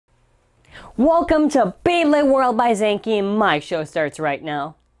Welcome to Beyblade World by Zankye, and my show starts right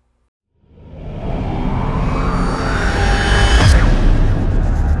now.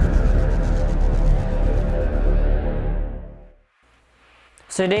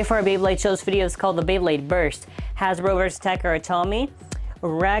 So today for our Beyblade shows video is called the Beyblade Burst. Hasbro vs. Tekka Atomy,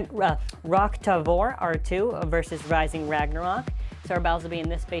 Roktavor R2 versus Rising Ragnaruk. So our battles will be in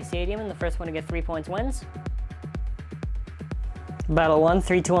this Beys stadium, and the first one to get 3 points wins. Battle 1,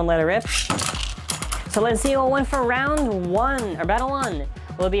 3, 2, 1, let it rip. So let's see who will win for round 1, or battle 1.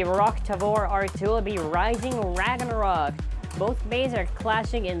 Will it be Roktavor R2, will it be Rising Ragnaruk. Both Beys are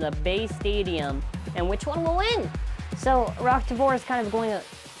clashing in the Beys stadium, and which one will win? So Roktavor is kind of going,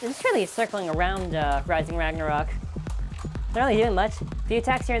 it's really circling around Rising Ragnaruk. Not really doing much. A few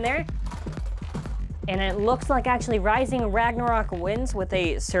attacks here and there. And it looks like actually Rising Ragnarok wins with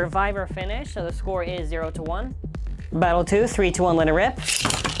a survivor finish, so the score is 0-1. Battle 2, 3, 2, 1, let it rip.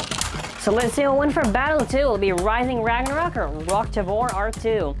 So let's see who will win for battle 2. It'll be Rising Ragnarok or Roktavor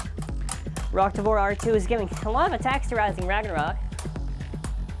R2. Roktavor R2 is giving a lot of attacks to Rising Ragnarok.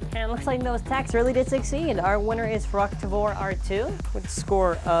 And it looks like those attacks really did succeed. Our winner is Roktavor R2 with a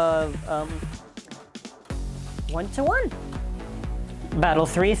score of 1-1. Battle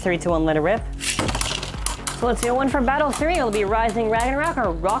 3, 3, 2, 1, let it rip. So let's see who will win for battle 3. It'll be Rising Ragnarok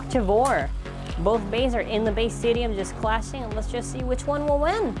or Roktavor. Both Beys are in the Beys stadium just clashing, and let's just see which one will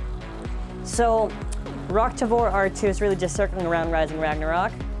win. So Roktavor R2 is really just circling around Rising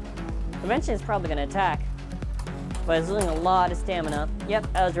Ragnarok. Eventually it's probably going to attack, but it's losing a lot of stamina. Yep,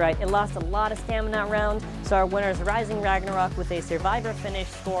 I was right. It lost a lot of stamina that round. So our winner is Rising Ragnarok with a survivor finish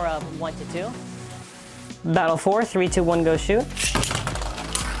score of 1-2. Battle 4, 3, 2, 1, go shoot.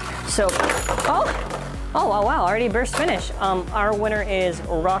 So, oh wow, already burst finish. Our winner is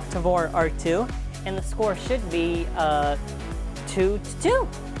Roktavor R2, and the score should be 2-2.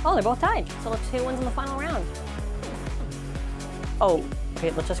 Oh, they're both tied. So let's see who wins in the final round. Oh,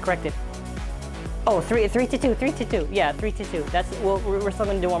 okay, let's just correct it. Oh, 3-2. Yeah, 3-2. That's, we're still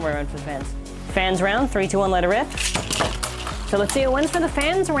gonna do one more round for the fans. Fans round, 3, 2, 1, let it rip. So let's see who wins for the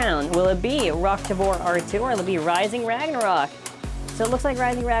fans round. Will it be Roktavor R2 or will it be Rising Ragnarok? So it looks like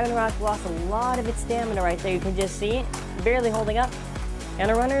Rising Ragnarok lost a lot of its stamina right there. You can just see it, barely holding up.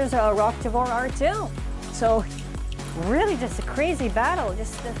 And our runner is Roktavor R2. So really just a crazy battle.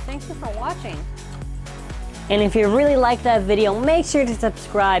 Just thank you for watching. And if you really liked that video, make sure to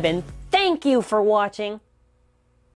subscribe, and thank you for watching.